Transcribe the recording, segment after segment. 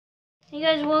Hey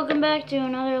guys, welcome back to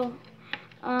another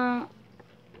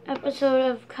episode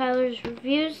of Kyler's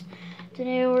Reviews.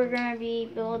 Today we're going to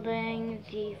be building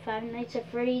the Five Nights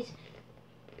at Freddy's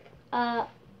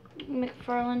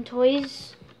Mcfarlane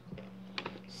toys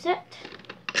set.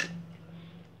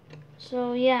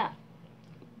 So yeah,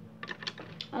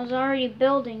 I was already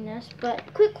building this,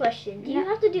 but... Quick question, do you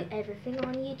have to do everything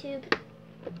on YouTube?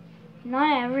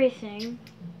 Not everything.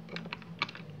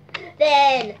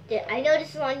 Then, I know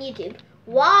this is on YouTube.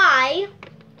 Why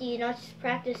do you not just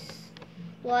practice?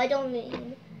 Well, I don't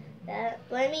mean that.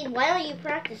 But I mean, why don't you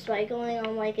practice by going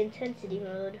on like intensity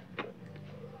mode?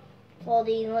 Well,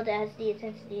 the mode that has the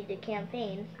intensity to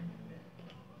campaign.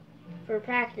 For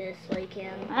practice, like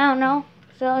I don't know.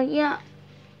 So yeah,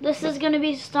 this is going to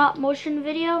be a stop motion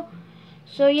video.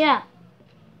 So yeah.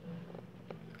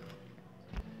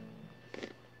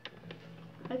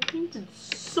 I painted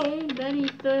so many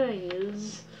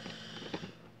things.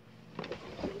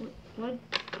 I'm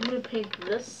gonna paint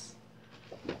this.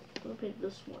 I'm gonna paint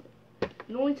this one.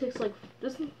 It only takes like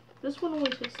this one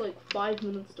only takes like 5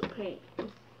 minutes to paint.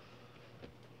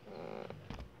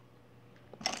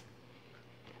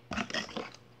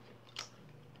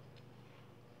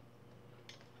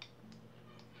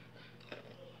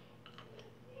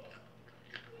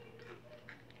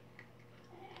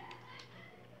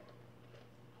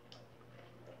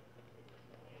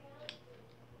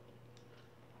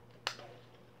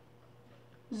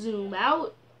 Zoom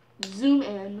out, zoom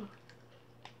in.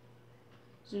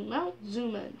 Zoom out,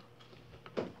 zoom in.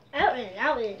 out in,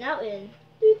 out in, out in.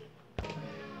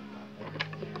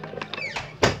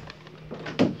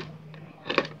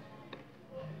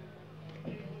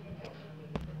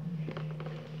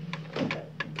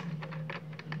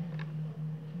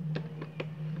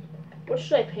 What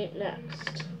should I paint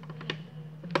next?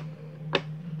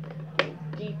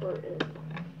 Deeper in.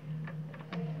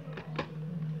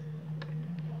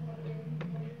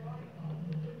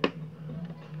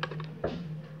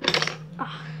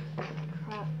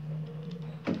 Crap.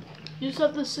 You just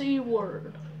have the C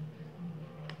word.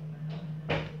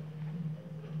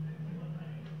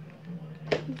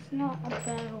 It's not a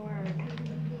bad word.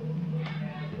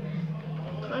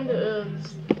 Kinda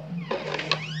is.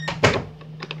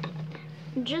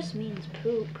 It just means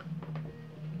poop.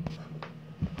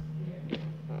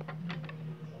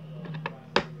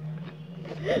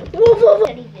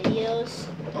 Any videos?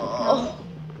 Oh.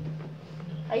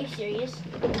 Are you serious?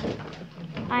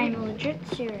 I'm legit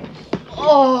serious.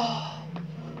 Oh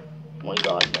my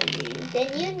god, my knee.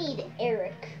 Then you need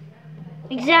Eric.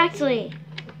 Exactly.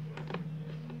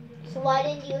 So why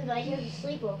didn't you invite him to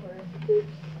sleep over?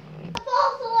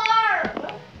 False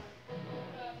alarm!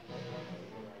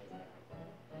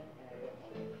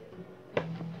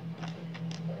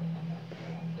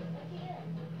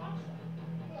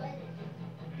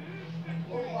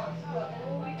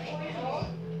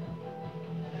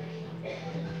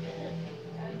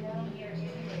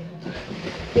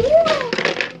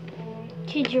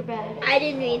 Kid, you're bad. I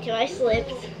didn't mean to, I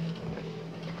slipped.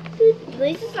 At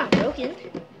least it's not broken.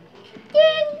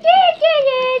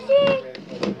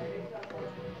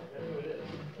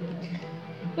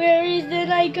 Where is the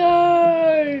night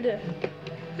guard?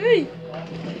 Hey!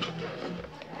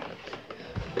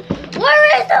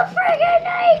 Where is the friggin'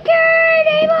 night guard?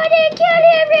 I want to kill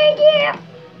him right here.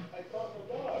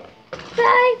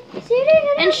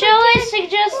 And shall I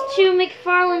suggest to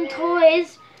Mcfarlane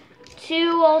Toys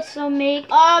to also make...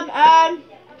 I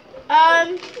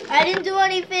didn't do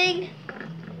anything.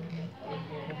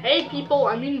 Hey people,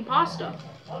 I'm eating pasta.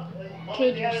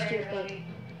 Kid, you're stupid.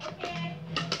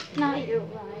 Not you,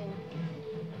 Ryan.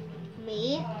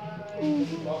 Me? I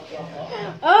know.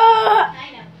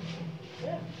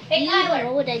 Hey, Do you Tyler.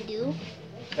 know what I do?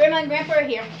 Grandma and Grandpa are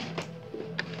here.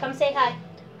 Come say hi.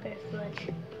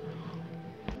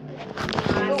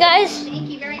 Guys, Thank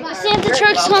you very much. Santa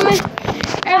truck's coming. Say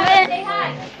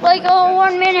hi. Like,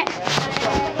 1 minute.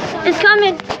 It's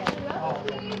coming.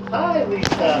 Hi,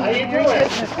 Lisa. How you doing?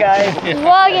 This guy.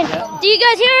 Vlogging. Do you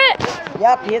guys hear it?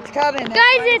 Yep, it's coming.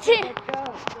 Guys, it's it.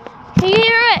 Do you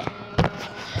hear it?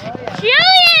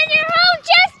 Julian, you're home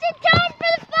just in time for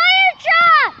the fire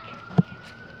truck.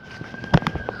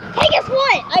 Hey, guess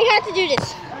what? I have to do this.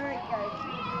 Alright, guys.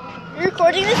 You're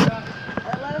recording this? I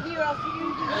love you. I'll see you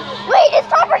in Wait, it's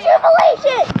time for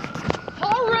jubilation!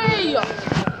 Hooray!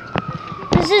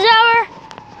 This is our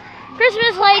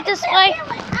Christmas light display.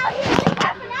 Out here in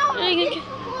half an hour. It's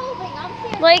closing.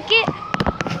 I'm Like it?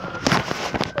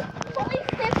 Holy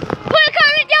shit. Put a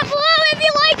comment down below if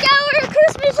you like our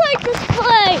Christmas light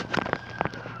display.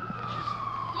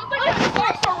 Look like the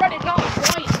lights already got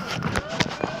right.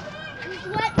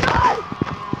 What?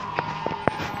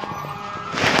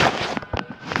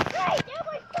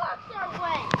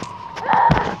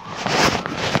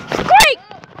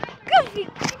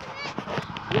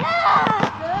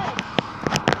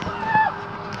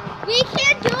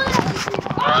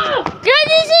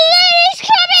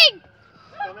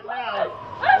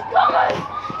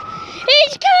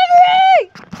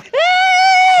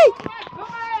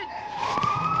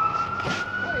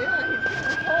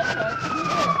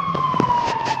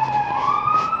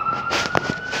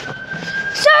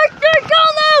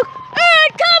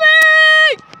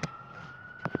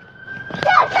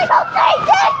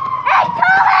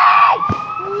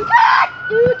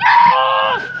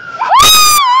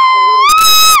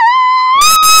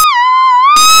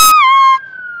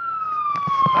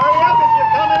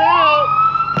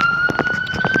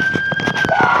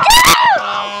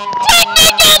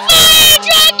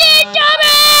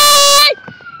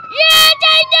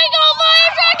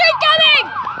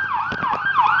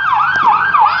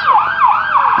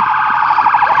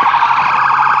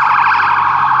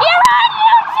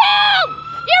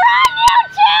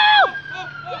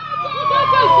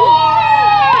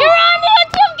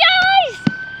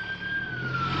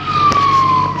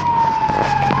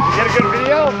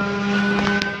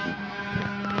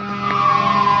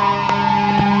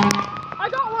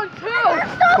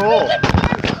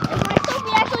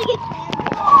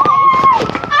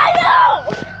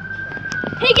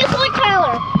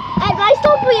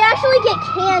 if we actually get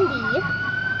candy.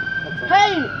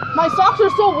 Hey, my socks are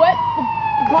so wet.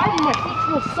 The bottom of my feet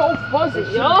feels so fuzzy.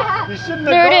 You shouldn't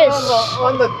There have it gone is.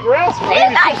 on the grass.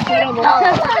 Man. You should get on the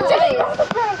lawn.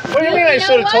 What do you mean I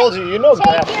should have told you? You know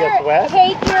grass gets wet.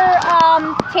 Take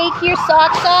your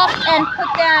socks off and put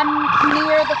them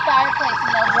near the fireplace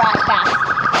and they'll dry fast.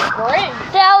 Great.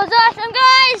 That was awesome,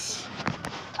 guys.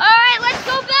 All right, let's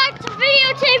go back to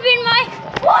videotaping my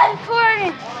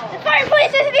recording. The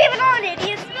fireplace isn't even on,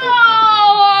 idiots.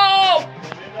 No! I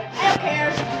don't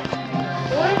care.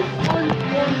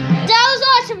 That was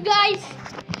awesome, guys.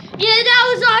 Yeah, that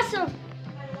was awesome.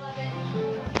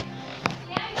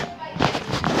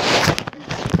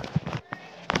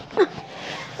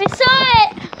 We saw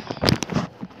it.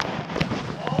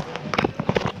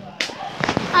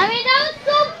 I mean, that was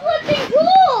so flipping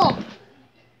cool.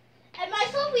 At my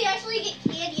stall, we actually get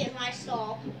candy at my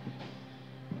stall.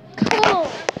 Cool.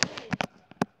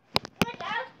 My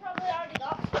dad's probably already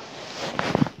got some.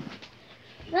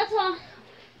 That's all.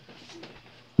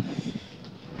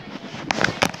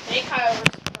 Hey, Kyle.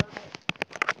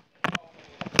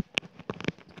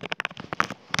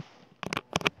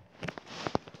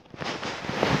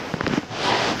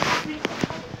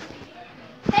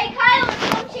 Hey, Kyle,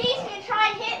 come chase me and try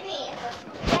and hit me.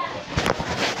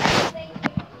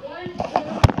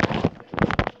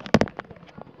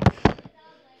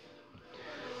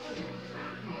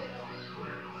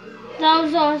 That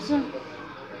was awesome.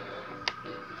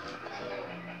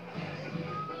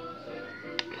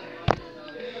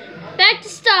 Back to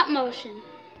stop motion.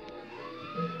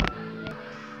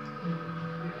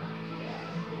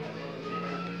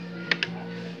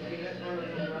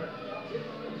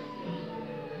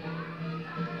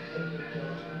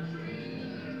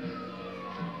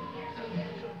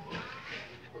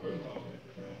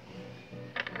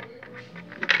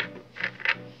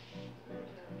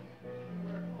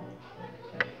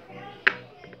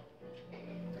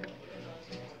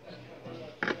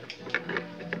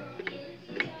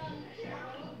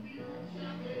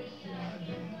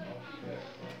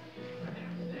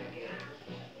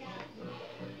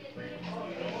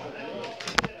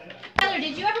 Tyler,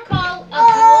 did you ever call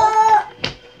a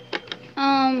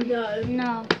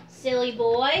No. silly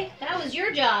boy? That was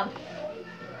your job.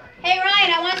 Hey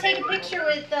Ryan, I want to take a picture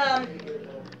with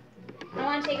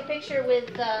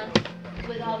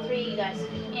with all three of you guys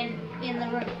in the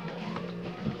room.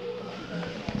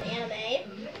 Anime.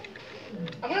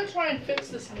 I'm gonna try and fix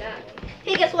this net.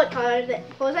 Hey, guess what, Connor? The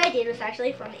pose I did was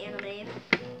actually from anime.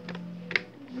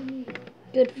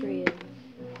 Good for you.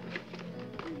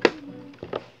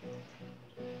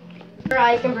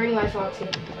 I can bring my socks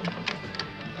here.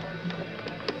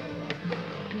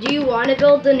 Do you want to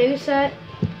build the new set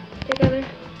together?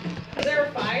 Is there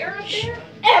a fire up there?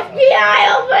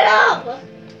 FBI, open up!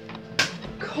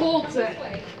 Colton.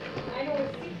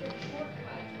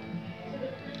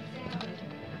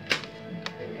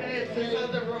 Hey, it's this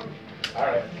other room.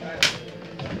 Alright.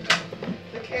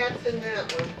 The cat's in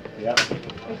that one. Yep.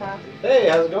 Okay. Hey,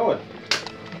 how's it going?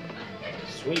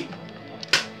 Sweet.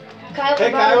 Kyler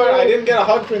Hey, bought Kyler, a I new, didn't get a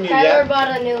hug from you Kyler yet.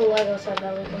 bought a new Lego set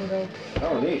that we can bring.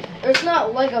 Oh, neat. Or it's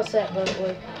not Lego set, but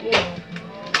like, you know.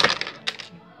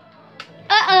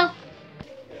 Uh-oh.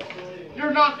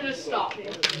 You're not gonna stop.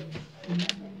 Yeah,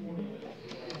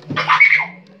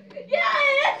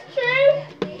 that's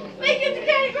true! Make it the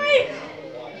great!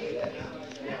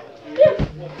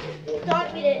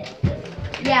 Don't beat it.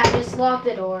 Yeah, just lock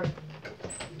the door.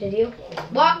 Did you?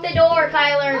 Lock the door,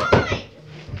 Kyler. Fine!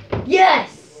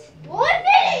 Yes! 1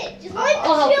 minute! Just like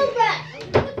I'll the help shield back.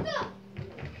 What's up?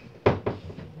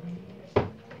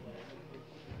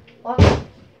 Lock it.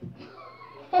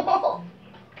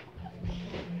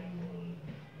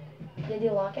 Did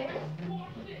you lock it?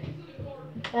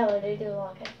 Kyler, did you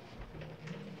lock it?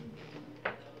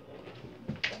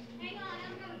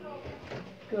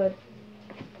 Good.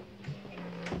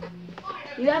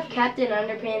 You have Captain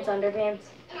Underpants.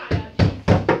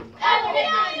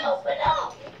 FBI, open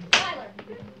up!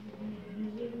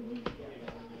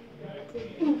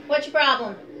 What's your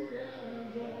problem?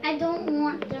 I don't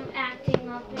want them acting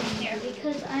up in here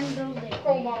because I'm building.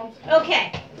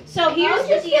 Okay, so here's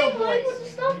the deal, Put boys. the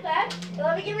stuff back and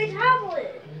let me get my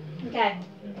tablet, Okay.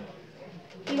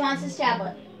 He wants his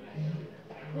tablet.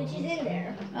 which is in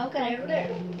there. Okay. Over there.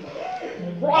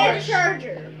 And the Rubbish.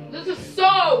 charger. This is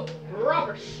so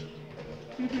rubbish.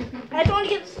 I just want to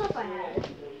get the stuff I had.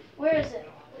 Where is it?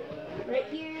 Right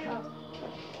here.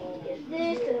 Get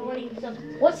this, because I want to use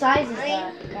something. What size is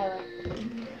that,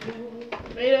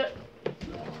 Kyler? Made it.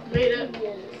 Made it.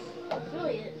 That's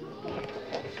really it.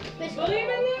 William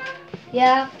in there?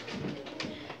 Yeah.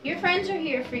 Your friends are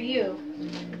here for you.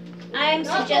 I'm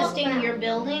suggesting your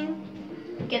building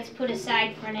gets put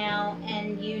aside for now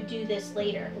and you do this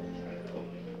later.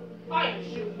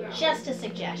 Just a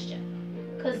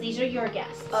suggestion. Because these are your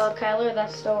guests. Kyler,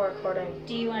 that's still recording.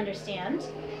 Do you understand?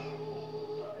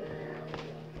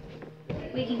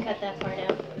 We can cut that part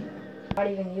out. Not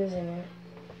even using it.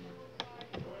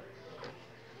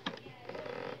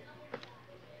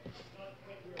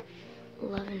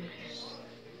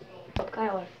 Oh,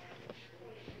 Kyler.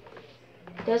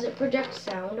 Does it project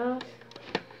sound off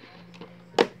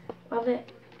of it?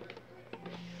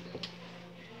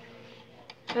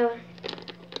 Kyler.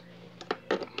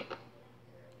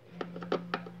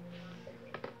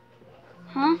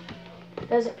 Huh?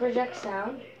 Does it project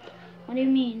sound? What do you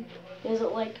mean? Does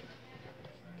it like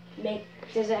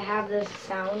does it have this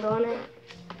sound on it?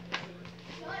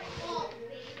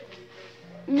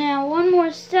 Now, one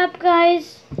more step,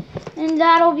 guys, and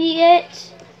that'll be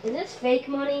it. Is this fake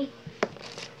money?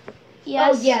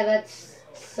 Yes. Oh yeah, that's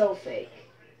so fake.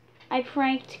 I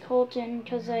pranked Colton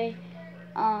because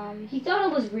He thought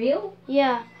it was real?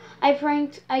 yeah, I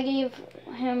gave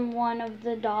him one of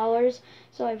the dollars,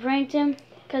 so I pranked him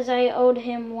because I owed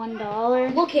him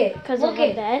 $1 Look it. because of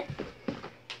a bet.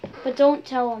 But don't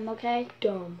tell him, okay?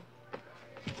 Dumb.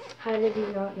 How did he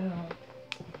not know?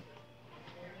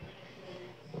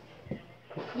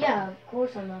 Yeah, of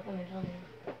course I'm not gonna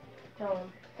tell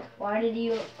him. Why did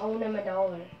you own him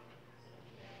 $1?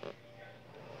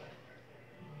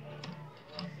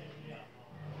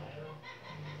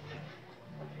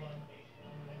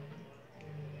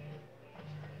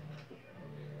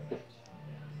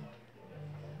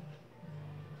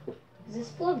 Is this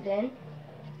plugged in?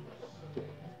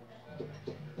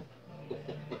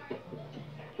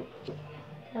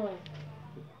 Hello.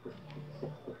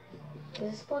 Is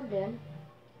this plugged in?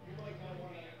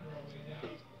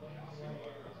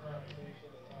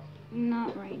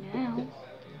 Not right now.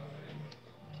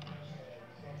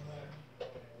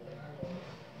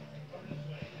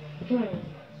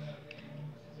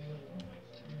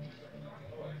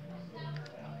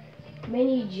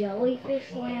 Mini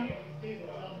jellyfish lamp?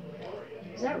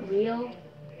 Is that real?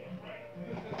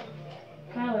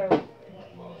 Tyler,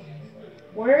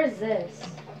 where is this?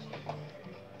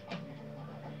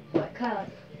 What, Kyler,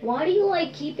 why do you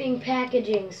like keeping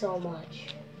packaging so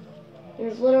much?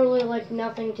 There's literally like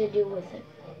nothing to do with it.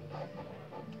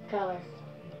 Kyler,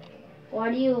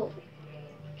 why do you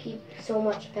keep so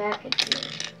much packaging?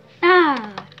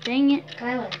 Ah, dang it.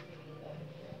 Kyler,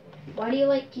 why do you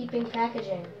like keeping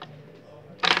packaging?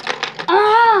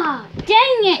 Ah,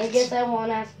 dang it. I guess I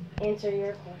won't answer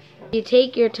your question. You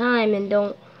take your time and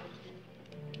don't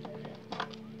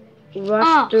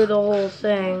rush through the whole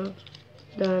thing,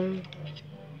 then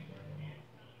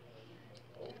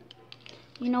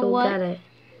You know you'll what? get it.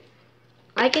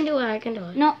 I can do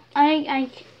it. No, I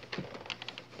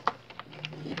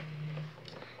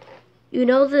You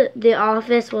know that the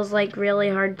office was like really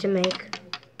hard to make.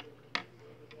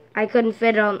 I couldn't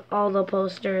fit on all the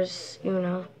posters, you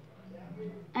know.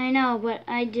 I know, but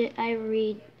I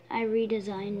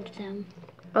redesigned them.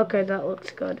 Okay, that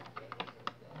looks good.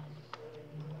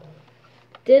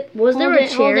 Was there a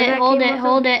chair that came with them?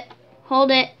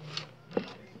 Hold it.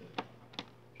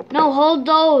 No, hold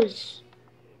those.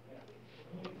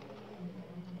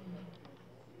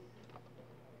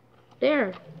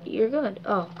 There, you're good.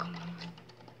 Oh, come on.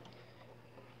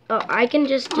 Oh, I can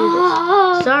just do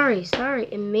this. Sorry.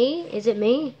 And me? Is it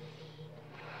me?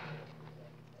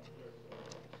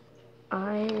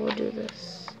 I will do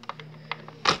this.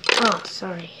 Oh,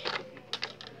 sorry.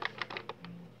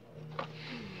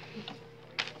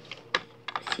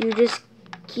 If you just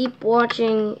keep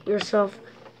watching yourself,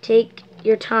 take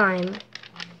your time,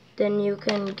 then you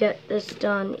can get this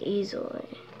done easily.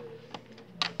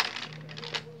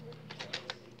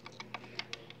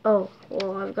 Oh,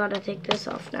 well, I've got to take this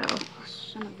off now. Oh,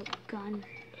 son of a gun.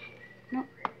 No.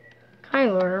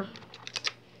 Kyler.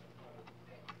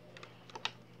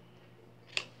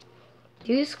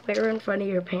 Do you swear in front of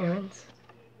your parents?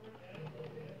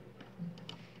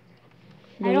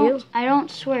 I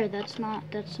don't swear. That's not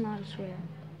a swear.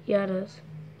 Yeah, it is.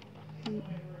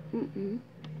 Mm-mm.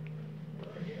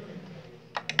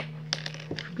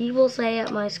 People say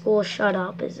at my school, shut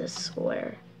up is a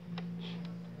swear.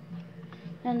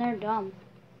 Then they're dumb.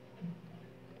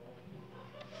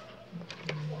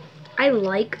 I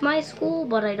like my school,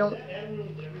 but I don't.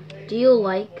 Do you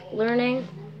like learning?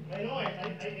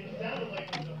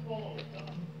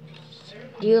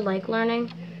 Do you like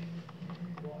learning,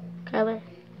 Kyler?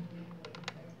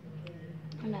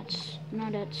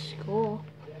 Not at school.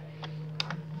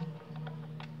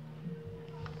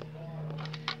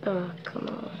 Oh, come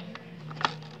on.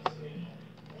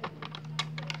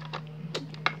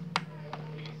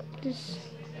 This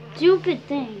stupid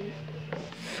thing.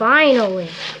 Finally.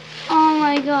 Oh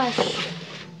my gosh.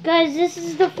 Guys, this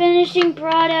is the finishing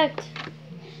product.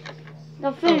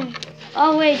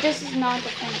 Oh wait, this is not the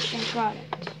finishing product.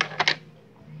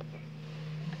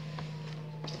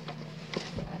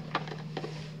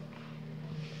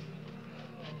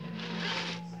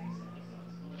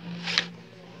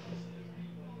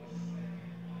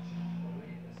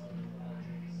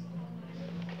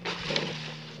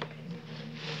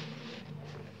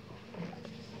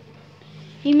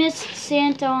 He missed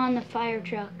Santa on the fire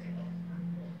truck.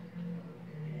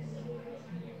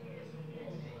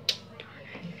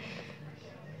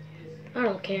 I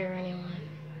don't care anyway.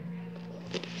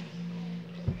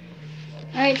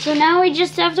 Alright, so now we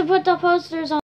just have to put the posters on.